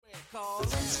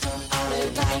Friends come out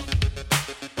at night.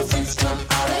 Friends come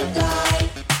out at night.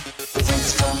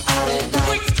 Friends come out at night.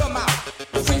 Friends come out.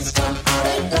 Friends come out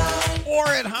at night. Or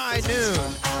at high noon.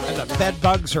 And the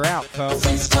bedbugs are out, folks.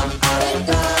 Friends come out at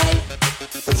night.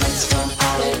 Friends come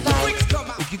out at night. Friends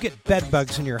come out. If you get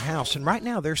bedbugs in your house, and right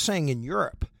now they're saying in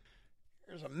Europe,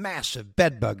 there's a massive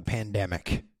bedbug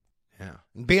pandemic. Yeah.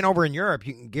 And being over in Europe,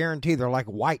 you can guarantee they're like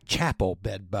Whitechapel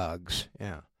bedbugs.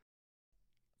 Yeah.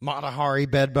 Matahari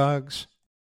bedbugs.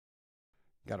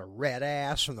 Got a red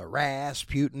ass from the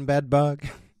Rasputin bedbug.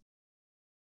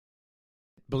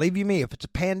 Believe you me, if it's a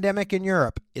pandemic in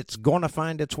Europe, it's going to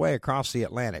find its way across the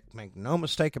Atlantic. Make no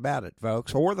mistake about it,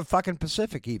 folks. Or the fucking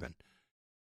Pacific, even.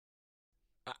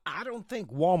 I don't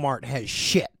think Walmart has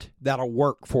shit that'll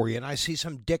work for you. And I see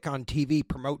some dick on TV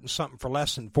promoting something for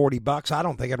less than $40. I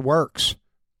don't think it works.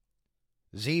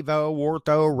 Zevo,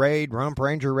 Ortho, Raid, Rump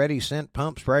Ranger Ready, Scent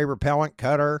Pump, Spray Repellent,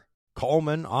 Cutter,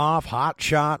 Coleman, Off, Hot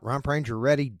Shot, Rump Ranger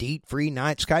Ready, Deet Free,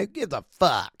 Night Sky. Give the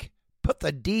fuck. Put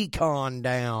the decon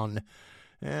down.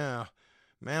 Yeah,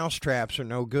 mouse traps are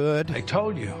no good. I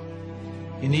told you.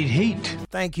 You need heat.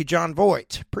 Thank you, John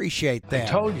Voight. Appreciate that. I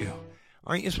told you.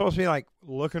 Aren't you supposed to be like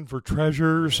looking for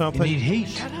treasure or something? You need heat.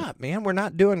 Shut up, man. We're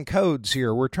not doing codes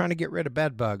here. We're trying to get rid of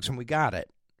bed bugs, and we got it.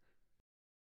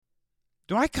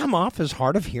 Do I come off as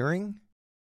hard of hearing?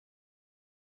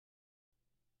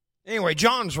 Anyway,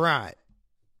 John's right.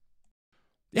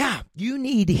 Yeah, you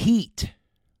need heat.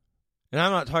 And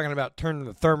I'm not talking about turning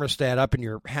the thermostat up in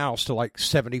your house to like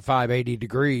 75, 80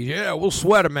 degrees. Yeah, we'll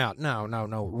sweat them out.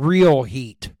 No. Real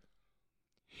heat.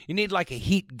 You need like a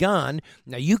heat gun.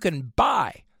 Now, you can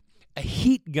buy a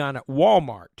heat gun at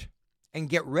Walmart and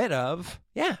get rid of,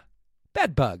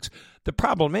 bed bugs. The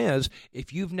problem is,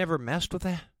 if you've never messed with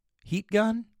a heat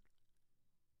gun,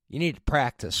 you need to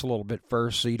practice a little bit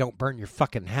first so you don't burn your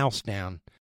fucking house down.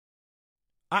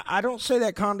 I don't say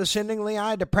that condescendingly. I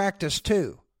had to practice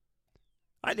too.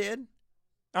 I did.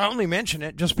 I only mention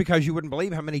it just because you wouldn't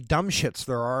believe how many dumb shits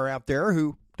there are out there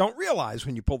who don't realize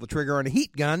when you pull the trigger on a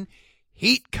heat gun,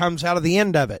 heat comes out of the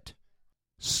end of it.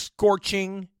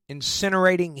 Scorching,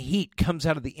 incinerating heat comes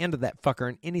out of the end of that fucker,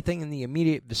 and anything in the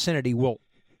immediate vicinity will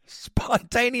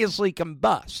spontaneously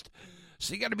combust.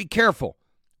 So you got to be careful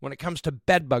when it comes to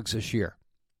bed bugs this year.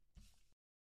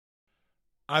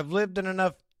 I've lived in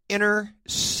enough inner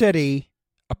city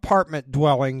apartment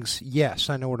dwellings. Yes,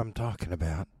 I know what I'm talking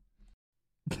about.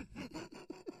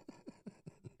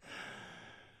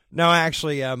 No, I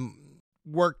actually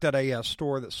worked at a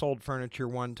store that sold furniture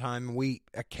one time, and we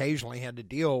occasionally had to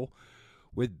deal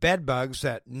with bed bugs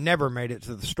that never made it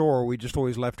to the store. We just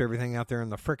always left everything out there in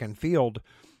the frickin' field.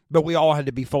 But we all had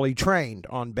to be fully trained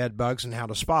on bed bugs and how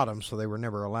to spot them, so they were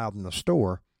never allowed in the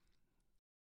store.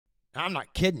 I'm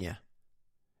not kidding you.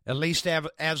 At least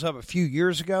as of a few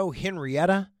years ago,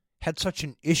 Henrietta had such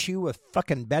an issue with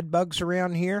fucking bed bugs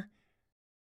around here.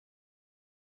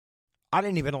 I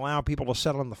didn't even allow people to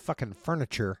settle on the fucking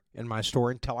furniture in my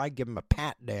store until I give them a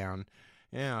pat down.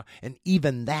 Yeah, and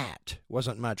even that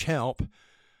wasn't much help.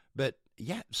 But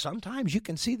yeah, sometimes you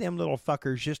can see them little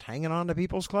fuckers just hanging on to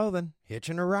people's clothing,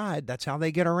 hitching a ride. That's how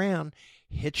they get around,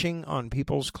 hitching on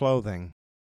people's clothing.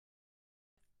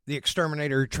 The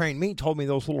exterminator who trained me told me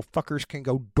those little fuckers can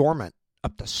go dormant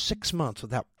up to 6 months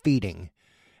without feeding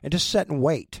and just sit and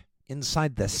wait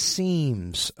inside the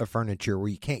seams of furniture where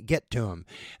you can't get to them.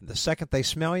 And the second they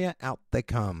smell you, out they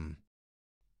come.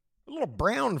 Little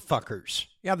brown fuckers.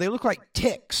 Yeah, they look like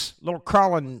ticks. Little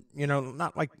crawling,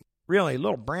 not like really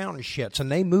little brown shits, and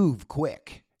they move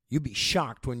quick. You'd be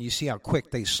shocked when you see how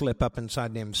quick they slip up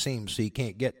inside them seams so you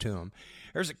can't get to them.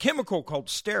 There's a chemical called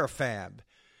Sterifab.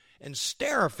 And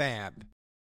Sterifab,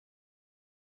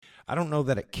 I don't know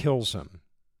that it kills them.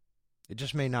 It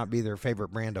just may not be their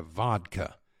favorite brand of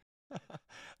vodka.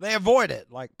 They avoid it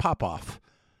like Popoff.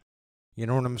 You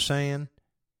know what I'm saying?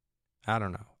 I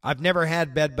don't know. I've never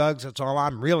had bed bugs, that's all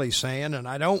I'm really saying, and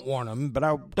I don't want them, but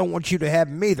I don't want you to have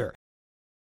them either.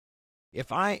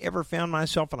 If I ever found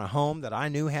myself in a home that I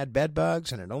knew had bed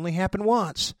bugs, and it only happened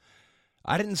once,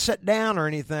 I didn't sit down or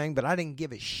anything, but I didn't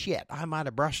give a shit. I might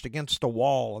have brushed against a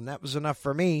wall, and that was enough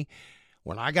for me.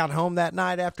 When I got home that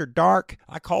night after dark,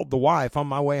 I called the wife on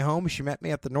my way home. She met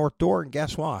me at the north door, and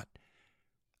guess what?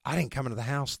 I didn't come into the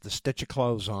house with a stitch of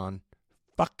clothes on.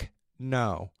 Fuck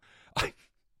no.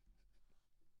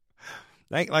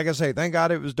 Like I say, thank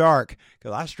God it was dark,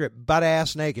 because I stripped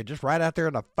butt-ass naked just right out there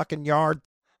in the fucking yard.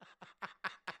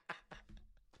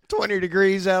 20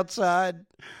 degrees outside.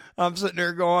 I'm sitting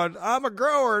there going, I'm a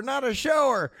grower, not a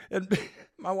shower. And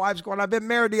my wife's going, I've been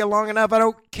married to you long enough, I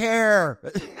don't care.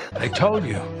 I told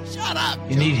you. Shut up.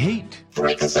 You need heat.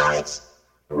 Freakazoids,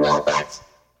 robots,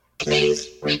 Please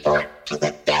report to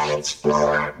the dance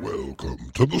floor.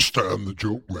 Welcome to the Stan the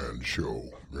Joke Man show.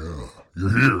 Yeah,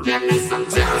 you're here. Give me some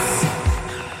juice.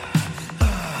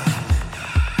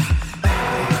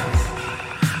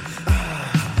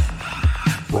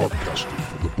 Broadcasting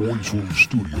from the Boys Room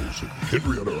Studios in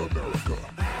Henrietta, America.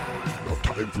 Now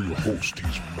time for your host,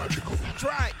 he's magical. That's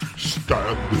right.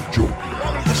 Stan the Joke Man.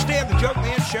 Welcome to the Stan the Joke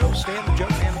Man show. Stan the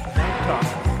Joke Man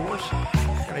talk, of course.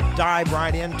 Going to dive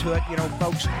right into it. You know,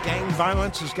 folks, gang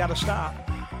violence has got to stop.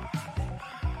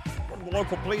 From the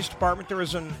local police department, there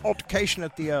was an altercation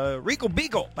at the Regal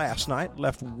Beagle last night.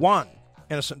 Left one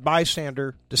innocent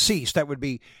bystander deceased. That would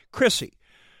be Chrissy,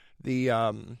 the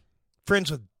Friends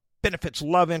with Benefits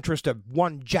love interest of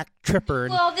one Jack Tripper.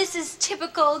 And well, this is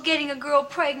typical, getting a girl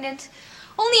pregnant.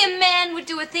 Only a man would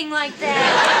do a thing like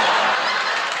that.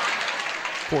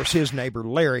 of course, his neighbor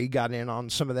Larry got in on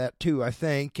some of that too, I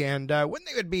think. And when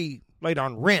they would be late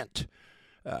on rent,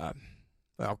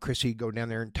 well, Chrissy would go down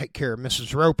there and take care of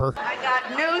Mrs. Roper. I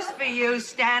got news for you,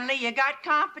 Stanley. You got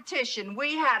competition.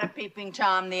 We had a peeping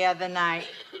Tom the other night.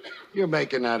 You're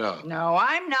making that up. No,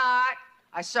 I'm not.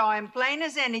 I saw him plain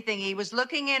as anything. He was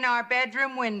looking in our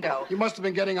bedroom window. You must have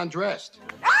been getting undressed.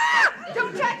 Ah!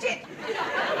 Don't touch it!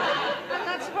 I'm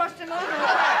not supposed to move it.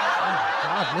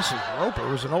 God, Mrs. Roper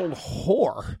was an old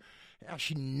whore. Now,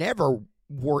 she never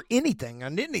wore anything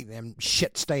on any of them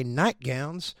shit-stained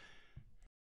nightgowns.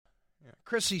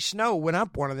 Chrissy Snow went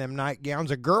up one of them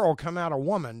nightgowns. A girl come out a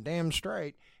woman, damn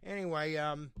straight. Anyway,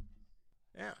 yeah.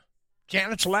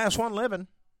 Janet's the last one living.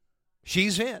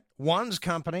 She's it. One's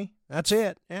company. That's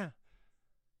it. Yeah.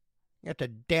 You have to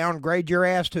downgrade your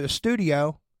ass to a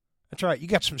studio. That's right. You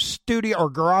got some studio or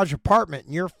garage apartment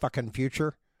in your fucking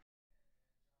future.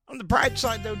 On the bright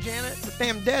side, though, Janet, with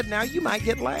them dead now, you might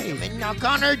get laid. And knock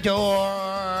on her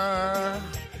door.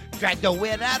 Drag the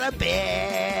wit out of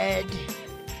bed.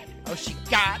 Oh, she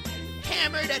got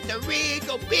hammered at the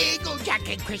Regal Beagle. Jack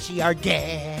and Chrissy are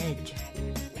dead.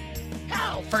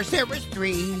 Oh, first there was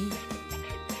 3.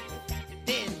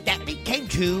 Then that became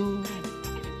 2.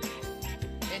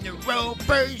 And the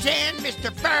Ropers and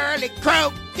Mr. Furley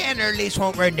croaked and her lease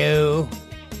won't renew.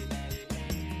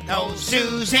 Oh,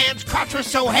 Suzanne's crotch was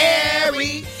so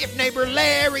hairy, if neighbor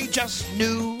Larry just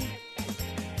knew,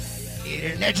 he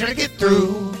didn't actually get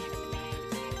through.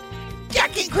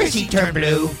 Jack and Chrissy turned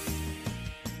blue.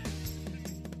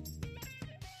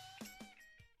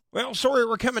 Well, sorry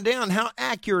we're coming down. How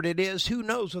accurate it is, who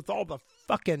knows, with all the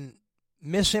fucking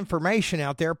misinformation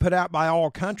out there put out by all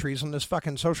countries on this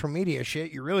fucking social media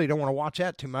shit. You really don't want to watch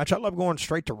that too much. I love going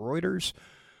straight to Reuters,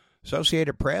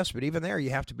 Associated Press, but even there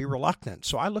you have to be reluctant.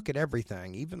 So I look at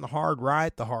everything, even the hard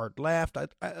right, the hard left,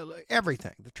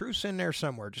 everything. The truth's in there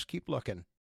somewhere. Just keep looking.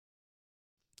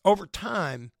 Over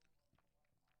time,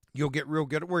 you'll get real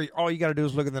good at where all you got to do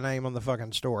is look at the name on the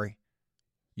fucking story.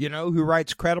 You know who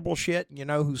writes credible shit, and you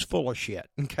know who's full of shit,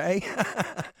 okay?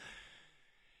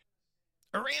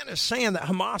 Iran is saying that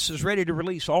Hamas is ready to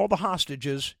release all the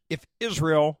hostages if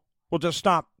Israel will just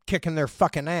stop kicking their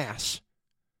fucking ass.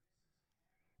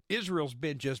 Israel's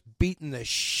been just beating the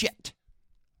shit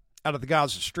out of the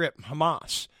Gaza Strip,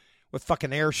 Hamas, with fucking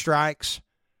airstrikes.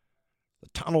 The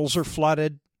tunnels are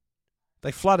flooded.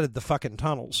 They flooded the fucking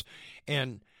tunnels.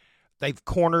 And they've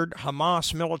cornered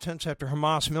Hamas militants after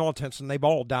Hamas militants, and they've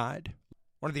all died.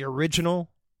 One of the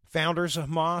original founders of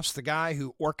Hamas, the guy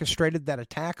who orchestrated that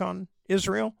attack on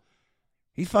Israel,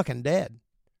 he's fucking dead.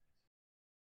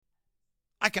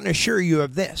 I can assure you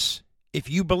of this. If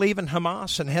you believe in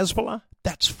Hamas and Hezbollah,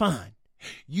 that's fine.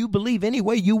 You believe any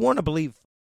way you want to believe.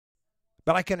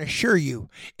 But I can assure you,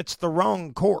 it's the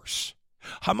wrong course.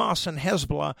 Hamas and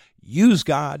Hezbollah use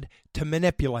God to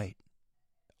manipulate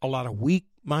a lot of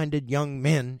weak-minded young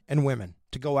men and women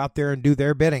to go out there and do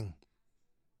their bidding.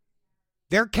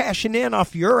 They're cashing in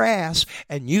off your ass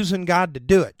and using God to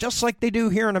do it, just like they do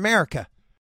here in America.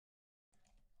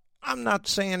 I'm not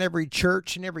saying every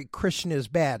church and every Christian is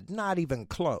bad, not even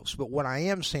close. But what I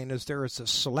am saying is there is a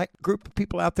select group of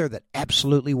people out there that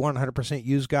absolutely 100%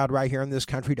 use God right here in this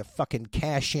country to fucking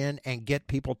cash in and get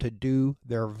people to do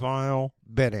their vile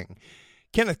bidding.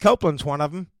 Kenneth Copeland's one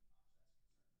of them.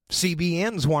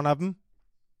 CBN's one of them.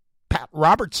 Pat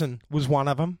Robertson was one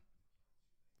of them.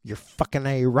 You're fucking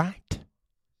A right.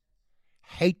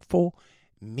 Hateful,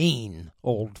 mean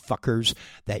old fuckers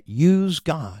that use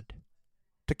God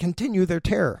to continue their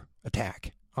terror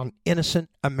attack on innocent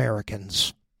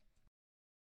Americans.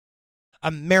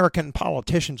 American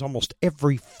politicians, almost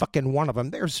every fucking one of them,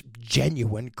 there's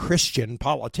genuine Christian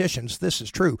politicians, this is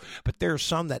true, but there's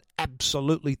some that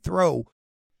absolutely throw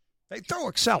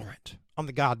accelerant on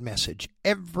the God message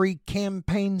every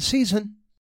campaign season.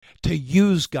 to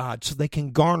use God so they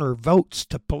can garner votes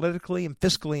to politically and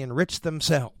fiscally enrich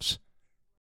themselves.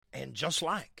 And just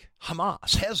like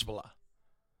Hamas, Hezbollah,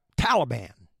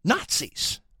 Taliban,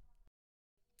 Nazis,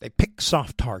 they pick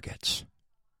soft targets.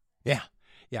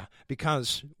 Yeah,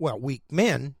 because, well, weak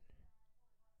men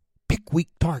pick weak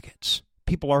targets.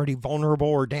 People already vulnerable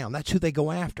or down. That's who they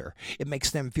go after. It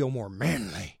makes them feel more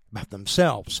manly about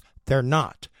themselves. They're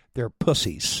not. They're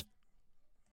pussies.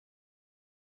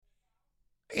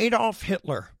 Adolf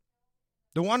Hitler,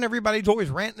 the one everybody's always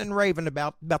ranting and raving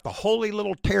about the holy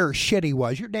little terror shit he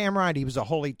was. You're damn right he was a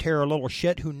holy terror little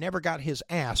shit who never got his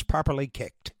ass properly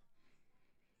kicked.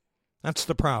 That's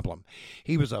the problem.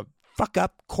 He was a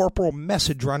fuck-up corporal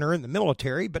message runner in the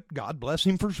military, but God bless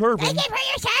him for serving. Thank you for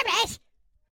your service.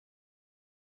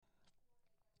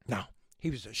 No,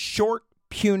 he was a short,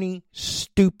 puny,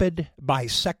 stupid,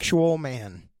 bisexual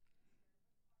man.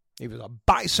 He was a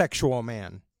bisexual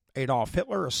man. Adolf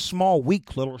Hitler, a small,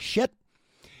 weak little shit.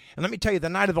 And let me tell you, the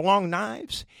night of the long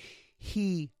knives,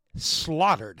 he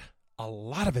slaughtered a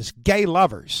lot of his gay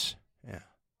lovers. Yeah.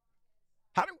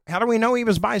 How do we know he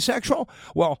was bisexual?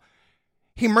 Well,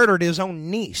 he murdered his own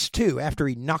niece, too, after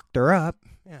he knocked her up.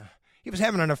 Yeah. He was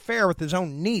having an affair with his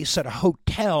own niece at a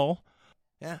hotel.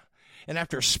 Yeah. And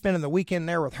after spending the weekend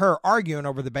there with her, arguing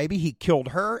over the baby, he killed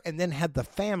her and then had the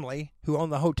family who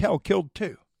owned the hotel killed,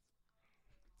 too.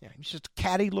 Yeah, he's just a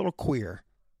catty little queer.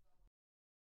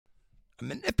 A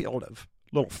manipulative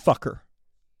little fucker.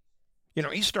 You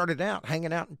know, he started out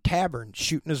hanging out in taverns,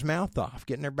 shooting his mouth off,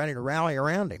 getting everybody to rally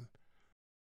around him.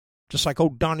 Just like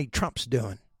old Donnie Trump's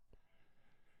doing.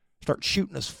 Start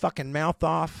shooting his fucking mouth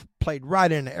off, played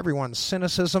right into everyone's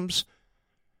cynicisms,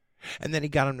 and then he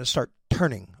got them to start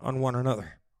turning on one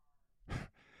another.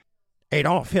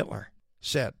 Adolf Hitler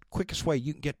said, quickest way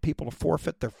you can get people to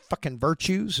forfeit their fucking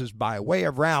virtues is by way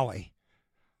of rally.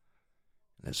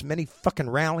 And as many fucking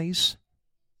rallies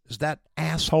as that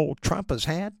asshole Trump has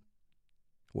had,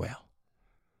 well.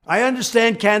 I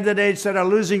understand candidates that are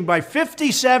losing by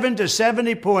 57 to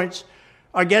 70 points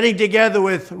are getting together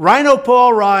with Rhino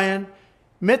Paul Ryan,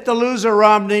 Mitt the Loser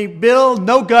Romney, Bill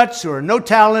No Guts or No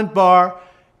Talent Barr,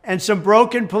 and some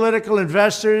broken political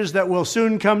investors that will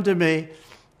soon come to me,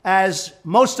 as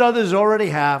most others already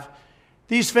have.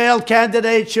 These failed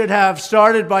candidates should have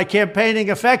started by campaigning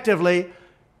effectively,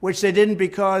 which they didn't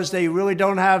because they really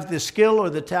don't have the skill or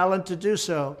the talent to do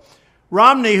so.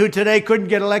 Romney, who today couldn't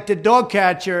get elected dog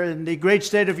catcher in the great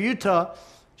state of Utah,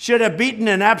 should have beaten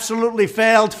an absolutely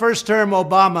failed first-term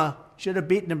Obama. Should have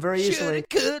beaten him very easily.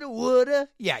 Shoulda, coulda, woulda.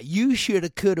 Yeah, you shoulda,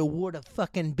 coulda, woulda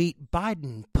fucking beat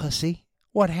Biden, pussy.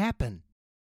 What happened?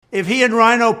 If he and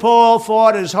Rhino Paul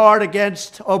fought as hard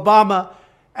against Obama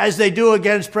as they do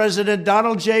against President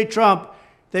Donald J. Trump,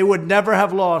 they would never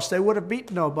have lost. They would have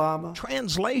beaten Obama.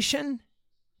 Translation,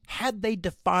 had they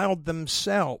defiled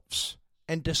themselves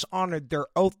and dishonored their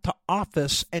oath to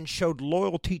office and showed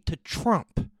loyalty to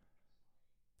Trump,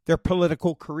 their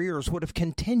political careers would have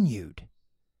continued.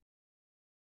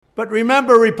 But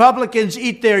remember, Republicans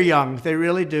eat their young. They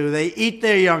really do. They eat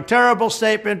their young. Terrible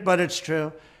statement, but it's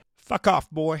true. Fuck off,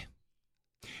 boy.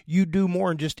 You do more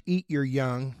than just eat your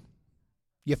young.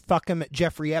 You fuck him at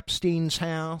Jeffrey Epstein's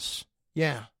house.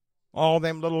 Yeah. All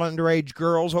them little underage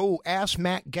girls. Oh, ask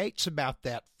Matt Gaetz about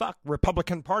that. Fuck,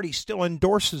 Republican Party still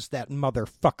endorses that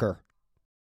motherfucker.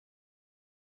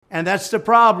 And that's the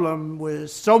problem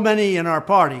with so many in our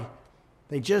party.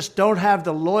 They just don't have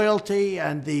the loyalty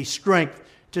and the strength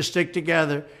to stick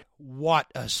together. What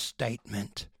a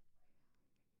statement.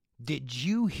 Did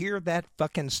you hear that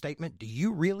fucking statement? Do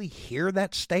you really hear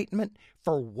that statement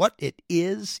for what it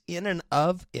is in and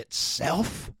of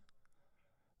itself?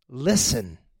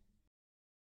 Listen.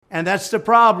 And that's the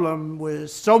problem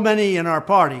with so many in our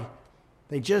party.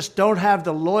 They just don't have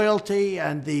the loyalty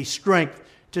and the strength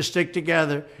to stick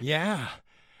together. Yeah,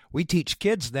 we teach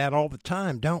kids that all the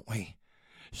time, don't we?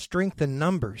 Strength in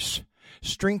numbers.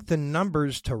 Strength in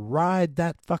numbers to ride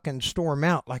that fucking storm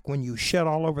out, like when you shit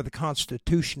all over the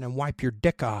Constitution and wipe your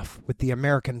dick off with the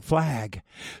American flag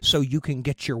so you can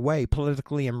get your way,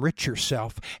 politically enrich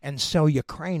yourself, and sell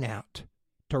Ukraine out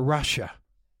to Russia.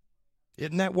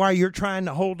 Isn't that why you're trying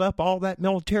to hold up all that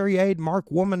military aid, Mark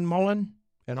Woman Mullen,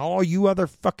 and all you other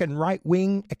fucking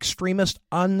right-wing, extremist,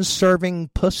 unserving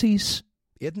pussies?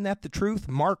 Isn't that the truth,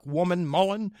 Mark Woman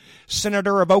Mullen,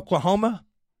 Senator of Oklahoma?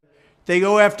 They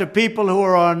go after people who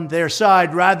are on their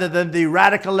side rather than the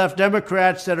radical left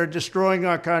Democrats that are destroying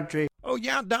our country. Oh,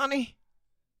 yeah, Donnie?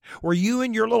 Were you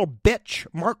and your little bitch,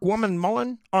 Mark Woman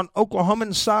Mullen, on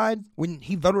Oklahoman's side when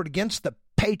he voted against the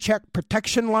Paycheck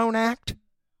Protection Loan Act?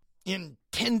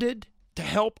 Intended to to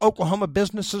help Oklahoma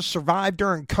businesses survive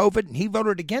during COVID, and he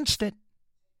voted against it.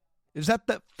 Is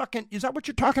that what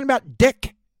you're talking about,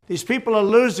 Dick? These people are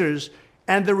losers,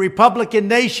 and the Republican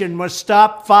nation must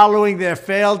stop following their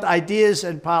failed ideas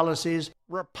and policies.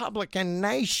 Republican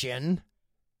nation?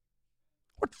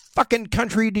 What fucking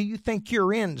country do you think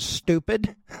you're in,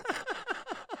 stupid?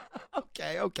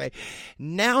 Okay.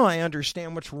 Now I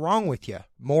understand what's wrong with you.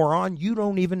 Moron, you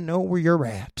don't even know where you're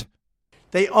at.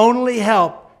 They only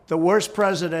help the worst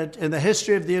president in the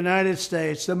history of the United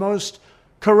States, the most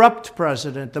corrupt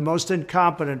president, the most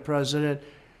incompetent president,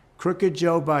 crooked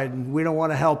Joe Biden. We don't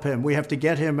want to help him. We have to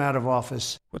get him out of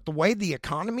office. With the way the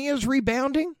economy is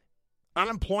rebounding,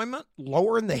 unemployment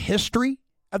lower in the history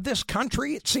of this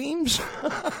country, it seems.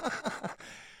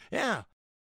 Yeah.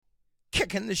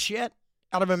 Kicking the shit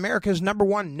out of America's number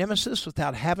one nemesis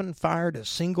without having fired a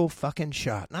single fucking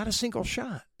shot. Not a single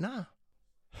shot. No.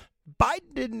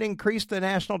 Biden didn't increase the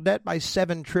national debt by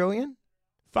 $7 trillion.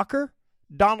 Fucker.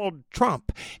 Donald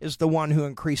Trump is the one who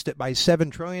increased it by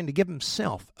 $7 trillion to give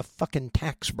himself a fucking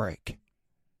tax break.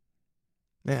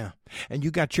 Yeah. And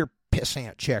you got your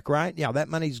pissant check, right? Yeah, that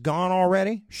money's gone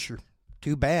already? Sure.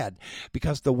 Too bad.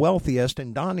 Because the wealthiest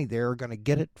and Donnie there are going to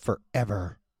get it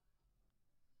forever.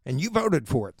 And you voted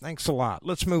for it. Thanks a lot.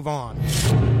 Let's move on.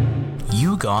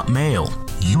 You got mail.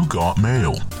 You got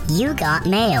mail. You got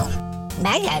mail.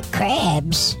 I got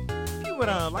crabs. If you would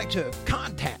like to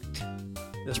contact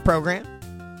this program,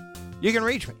 you can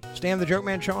reach me. Stan the Joke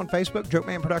Man Show on Facebook, Joke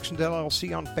Man Productions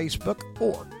LLC on Facebook,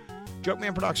 or Joke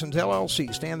Man Productions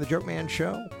LLC, Stan the Joke Man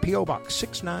Show, P.O. Box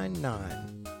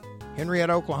 699,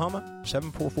 Henrietta, Oklahoma,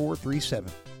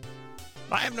 74437.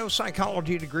 I have no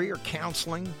psychology degree or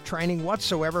counseling training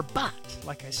whatsoever, but,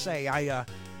 like I say, I've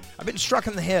been struck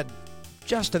in the head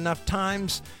just enough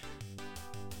times.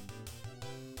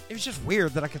 It was just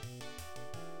weird that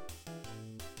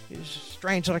it was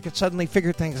strange that I could suddenly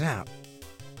figure things out.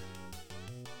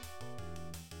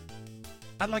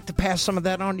 I'd like to pass some of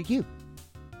that on to you.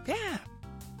 Yeah.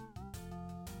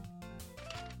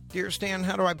 Dear Stan,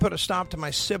 how do I put a stop to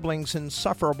my siblings'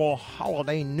 insufferable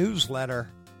holiday newsletter?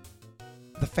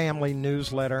 The family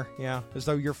newsletter, yeah, as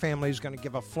though your family's going to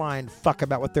give a flying fuck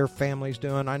about what their family's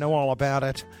doing. I know all about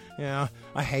it. Yeah,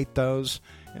 I hate those.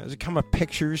 Yeah, does it come with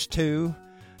pictures, too?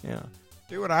 Yeah,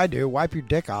 do what I do. Wipe your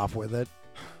dick off with it.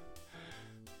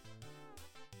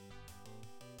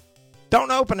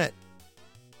 Don't open it.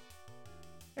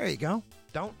 There you go.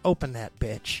 Don't open that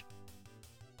bitch.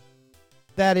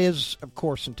 That is, of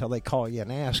course, until they call you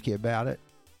and ask you about it.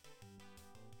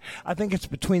 I think it's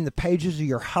between the pages of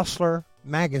your Hustler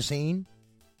magazine.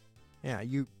 Yeah,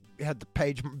 you had the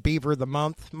page Beaver of the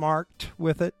Month marked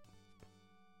with it.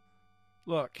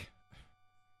 Look,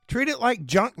 treat it like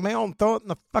junk mail and throw it in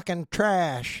the fucking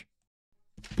trash.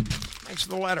 Thanks for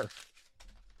the letter.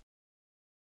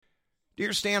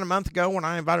 Dear Stan, a month ago when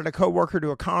I invited a coworker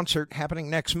to a concert happening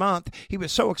next month, he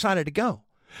was so excited to go.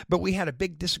 But we had a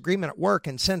big disagreement at work,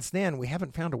 and since then we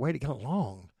haven't found a way to get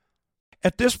along.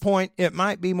 At this point, it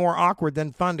might be more awkward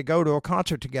than fun to go to a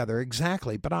concert together,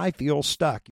 exactly, but I feel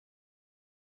stuck.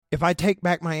 If I take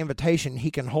back my invitation, he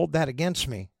can hold that against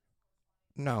me.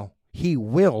 No, he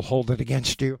will hold it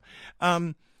against you.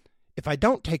 If I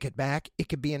don't take it back, it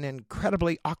could be an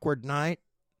incredibly awkward night.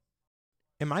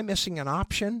 Am I missing an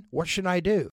option? What should I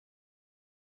do?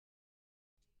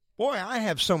 Boy, I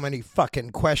have so many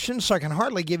fucking questions, so I can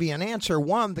hardly give you an answer.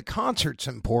 One, the concert's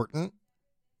important.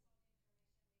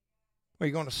 Are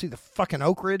you going to see the fucking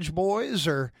Oak Ridge Boys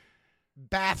or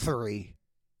Bathory?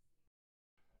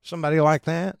 Somebody like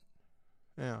that?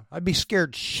 Yeah, I'd be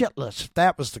scared shitless if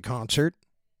that was the concert.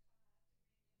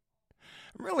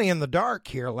 I'm really in the dark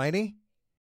here, lady.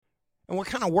 And what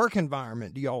kind of work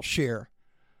environment do y'all share?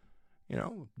 You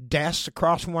know, desks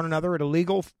across from one another at a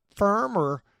legal firm,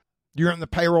 or you're in the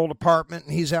payroll department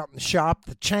and he's out in the shop at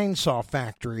the chainsaw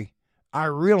factory? I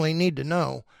really need to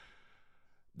know.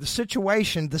 The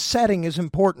situation, the setting is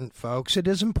important, folks. It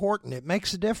is important. It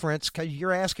makes a difference, because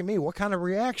you're asking me, what kind of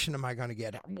reaction am I going to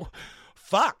get?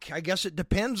 Fuck, I guess it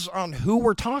depends on who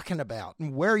we're talking about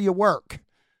and where you work.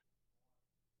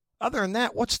 Other than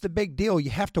that, what's the big deal?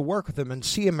 You have to work with him and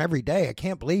see him every day. I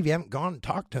can't believe you haven't gone and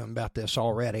talked to him about this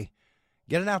already.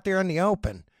 Get it out there in the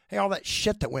open. Hey, all that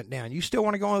shit that went down, you still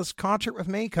want to go on this concert with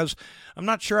me? Because I'm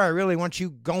not sure I really want you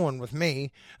going with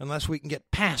me unless we can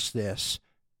get past this.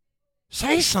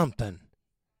 Say something.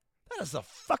 That is the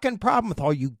fucking problem with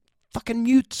all you fucking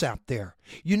mutes out there.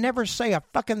 You never say a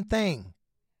fucking thing,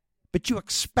 but you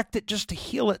expect it just to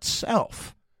heal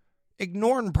itself.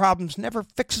 Ignoring problems never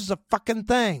fixes a fucking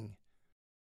thing.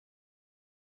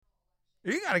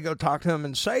 You got to go talk to him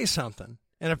and say something.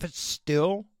 And if it's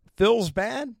still Feels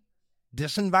bad?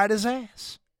 Disinvite his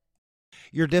ass.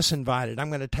 You're disinvited. I'm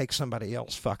going to take somebody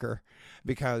else, fucker.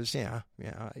 Because,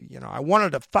 I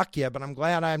wanted to fuck you, but I'm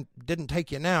glad I didn't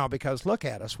take you now because look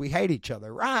at us. We hate each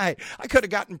other. Right. I could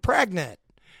have gotten pregnant.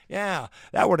 Yeah,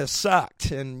 that would have sucked.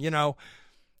 And,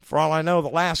 for all I know, the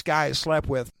last guy I slept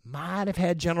with might have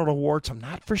had genital warts. I'm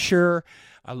not for sure.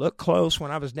 I looked close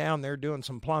when I was down there doing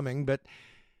some plumbing, but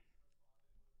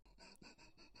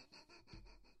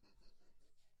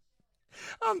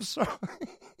I'm sorry.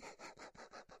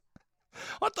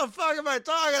 What the fuck am I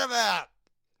talking about?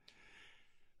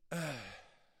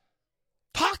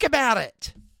 Talk about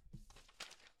it.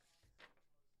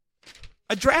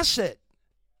 Address it.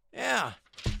 Yeah.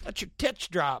 Let your tits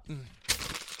drop.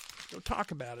 Go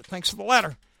talk about it. Thanks for the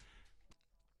letter.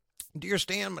 Dear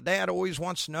Stan, my dad always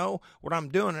wants to know what I'm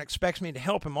doing and expects me to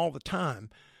help him all the time.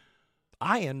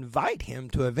 I invite him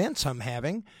to events I'm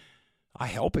having. I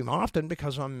help him often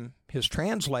because I'm his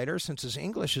translator since his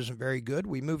English isn't very good.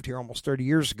 We moved here almost 30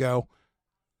 years ago.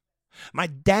 My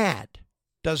dad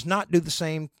does not do the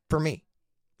same for me.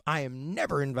 I am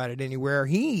never invited anywhere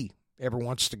he ever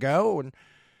wants to go, and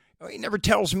he never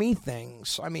tells me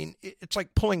things. I mean, it's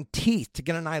like pulling teeth to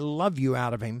get an I love you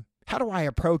out of him. How do I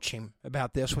approach him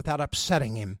about this without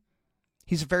upsetting him?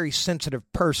 He's a very sensitive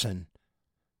person.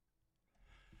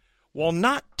 Well,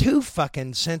 not too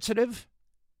fucking sensitive.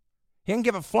 He doesn't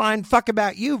give a flying fuck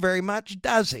about you very much,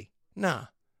 does he? No.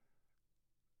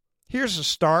 Here's a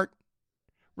start.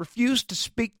 Refuse to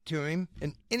speak to him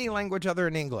in any language other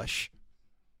than English.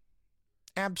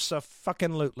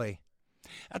 Abso-fucking-lutely.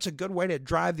 That's a good way to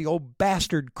drive the old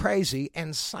bastard crazy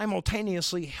and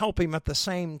simultaneously help him at the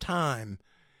same time.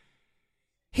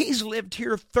 He's lived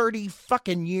here 30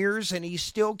 fucking years and he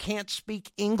still can't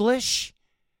speak English?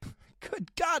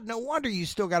 Good God, no wonder you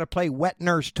still got to play wet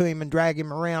nurse to him and drag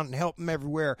him around and help him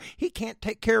everywhere. He can't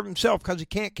take care of himself because he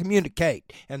can't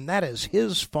communicate, and that is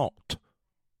his fault.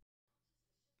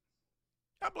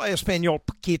 Habla español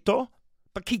poquito.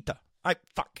 Paquita.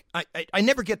 I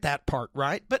never get that part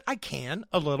right, but I can,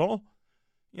 a little,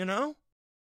 I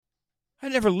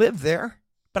never lived there,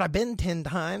 but I've been 10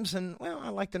 times, and, I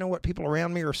like to know what people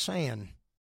around me are saying.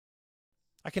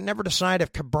 I can never decide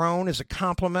if cabron is a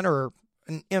compliment or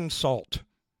an insult.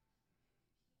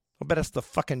 I bet it's the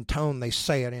fucking tone they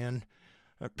say it in.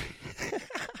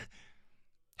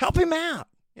 Help him out.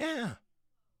 Yeah.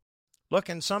 Look,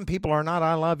 and some people are not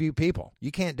I love you people.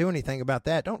 You can't do anything about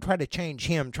that. Don't try to change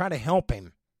him. Try to help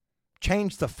him.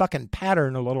 Change the fucking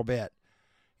pattern a little bit.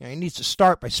 He needs to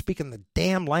start by speaking the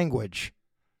damn language.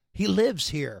 He lives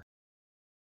here.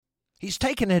 He's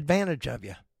taking advantage of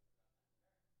you.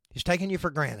 He's taking you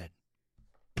for granted.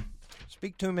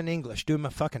 Speak to him in English. Do him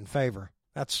a fucking favor.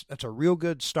 That's a real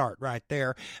good start right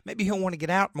there. Maybe he'll want to get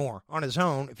out more on his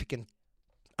own if he can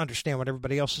understand what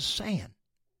everybody else is saying.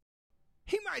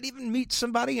 He might even meet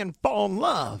somebody and fall in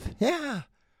love. Yeah.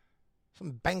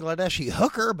 Some Bangladeshi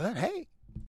hooker, but hey.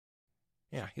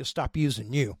 Yeah, he'll stop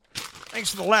using you.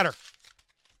 Thanks for the letter.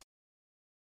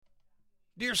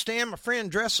 Dear Stan, my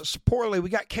friend dressed us poorly. We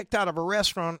got kicked out of a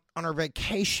restaurant on our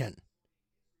vacation.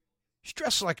 She's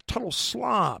dressed like a total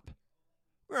slob.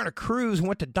 We were on a cruise and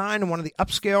went to dine in one of the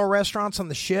upscale restaurants on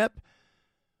the ship.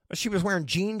 She was wearing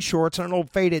jean shorts and an old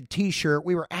faded T-shirt.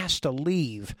 We were asked to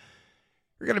leave.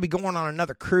 We're going to be going on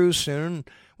another cruise soon.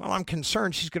 Well, I'm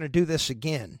concerned she's going to do this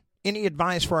again. Any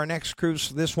advice for our next cruise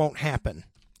so this won't happen?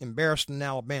 Embarrassed in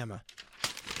Alabama.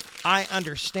 I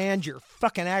understand your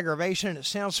fucking aggravation, and it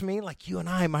sounds to me like you and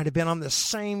I might have been on the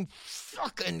same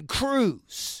fucking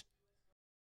cruise.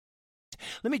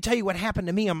 Let me tell you what happened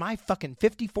to me on my fucking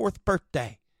 54th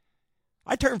birthday.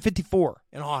 I turned 54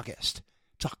 in August.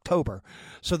 It's October.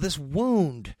 So this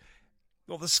wound,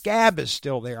 well, the scab is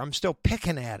still there. I'm still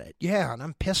picking at it. Yeah, and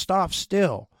I'm pissed off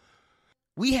still.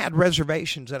 We had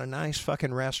reservations at a nice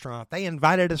fucking restaurant. They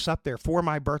invited us up there for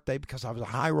my birthday because I was a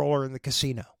high roller in the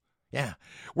casino. Yeah,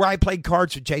 where I played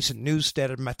cards with Jason Newsted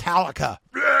and Metallica.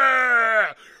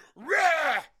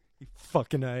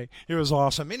 Fucking A. It was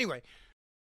awesome. Anyway,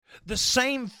 the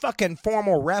same fucking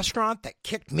formal restaurant that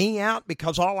kicked me out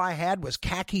because all I had was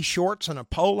khaki shorts and a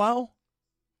polo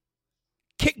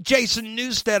kicked Jason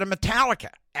Newsted and Metallica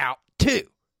out too.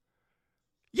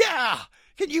 Yeah,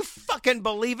 can you fucking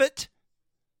believe it?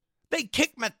 They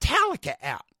kicked Metallica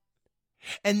out.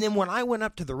 And then when I went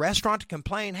up to the restaurant to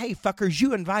complain, hey, fuckers,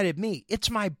 you invited me. It's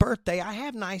my birthday. I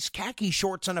have nice khaki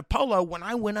shorts and a polo. When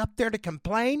I went up there to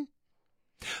complain,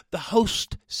 the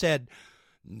host said,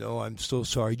 no, I'm so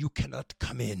sorry. You cannot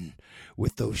come in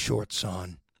with those shorts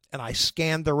on. And I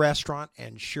scanned the restaurant,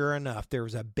 and sure enough, there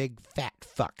was a big fat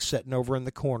fuck sitting over in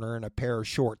the corner in a pair of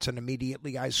shorts, and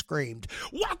immediately I screamed,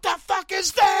 "What the fuck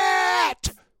is that?"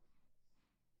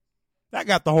 That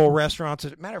got the whole restaurant's,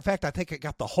 as a matter of fact, I think it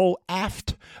got the whole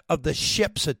aft of the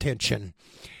ship's attention.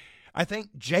 I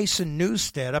think Jason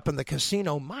Newstead up in the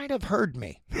casino might have heard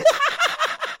me.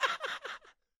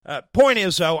 Point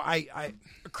is, though, a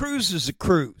cruise is a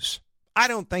cruise. I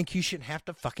don't think you should have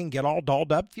to fucking get all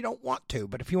dolled up if you don't want to.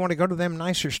 But if you want to go to them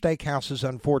nicer steakhouses,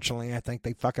 unfortunately, I think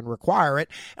they fucking require it.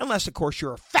 Unless, of course,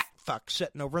 you're a fat fuck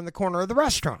sitting over in the corner of the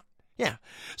restaurant. Yeah.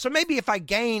 So maybe if I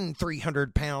gain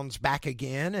 300 pounds back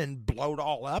again and bloat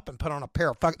all up and put on a pair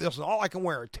of this is all I can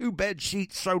wear. 2 bed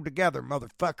sheets sewed together,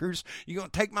 motherfuckers. You going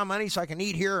to take my money so I can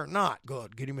eat here or not?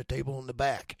 Good. Get him a table in the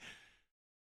back.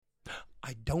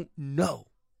 I don't know.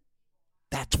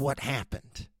 That's what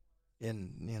happened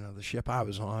in, the ship I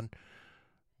was on.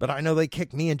 But I know they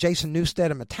kicked me and Jason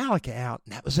Newstead and Metallica out,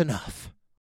 and that was enough.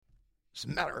 As a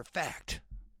matter of fact,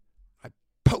 my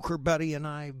poker buddy and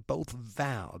I both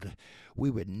vowed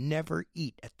we would never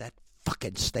eat at that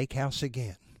fucking steakhouse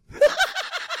again.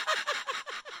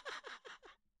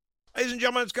 Ladies and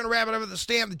gentlemen, it's going to wrap it up with the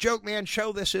Stan the Joke Man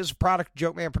Show. This is a product of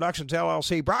Joke Man Productions,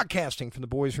 LLC, broadcasting from the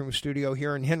Boys Room Studio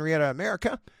here in Henrietta,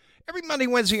 America. Every Monday,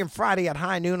 Wednesday, and Friday at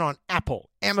high noon on Apple,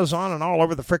 Amazon, and all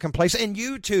over the frickin' place. And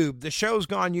YouTube. The show's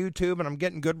gone YouTube, and I'm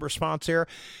getting good response there.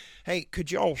 Hey,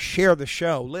 could you all share the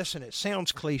show? Listen, it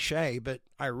sounds cliche, but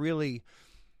I really,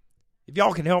 if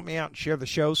y'all can help me out and share the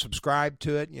show, subscribe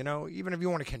to it, even if you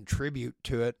want to contribute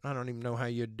to it. I don't even know how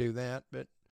you'd do that, but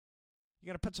you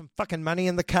going to put some fucking money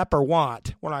in the cup or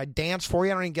what? When I dance for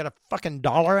you, I don't even get a fucking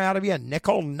dollar out of you, a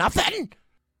nickel, nothing?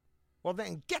 Well,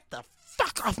 then get the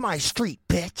fuck off my street,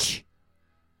 bitch.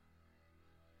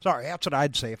 Sorry, that's what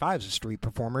I'd say if I was a street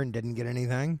performer and didn't get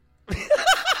anything.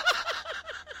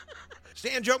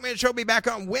 Stan Joke Man Show be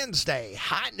back on Wednesday,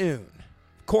 high noon.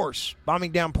 Of course,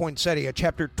 Bombing Down Poinsettia,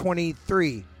 Chapter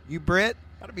 23. You Brit?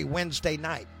 That'll be Wednesday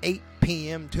night, 8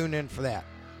 p.m. Tune in for that.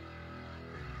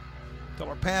 Till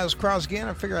our paths cross again,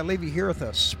 I figure I'd leave you here with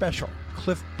a special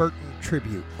Cliff Burton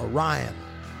tribute, Orion.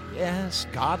 Yes,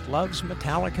 God loves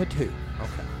Metallica too.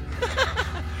 Okay.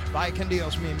 Bye, con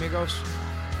Dios, mi amigos.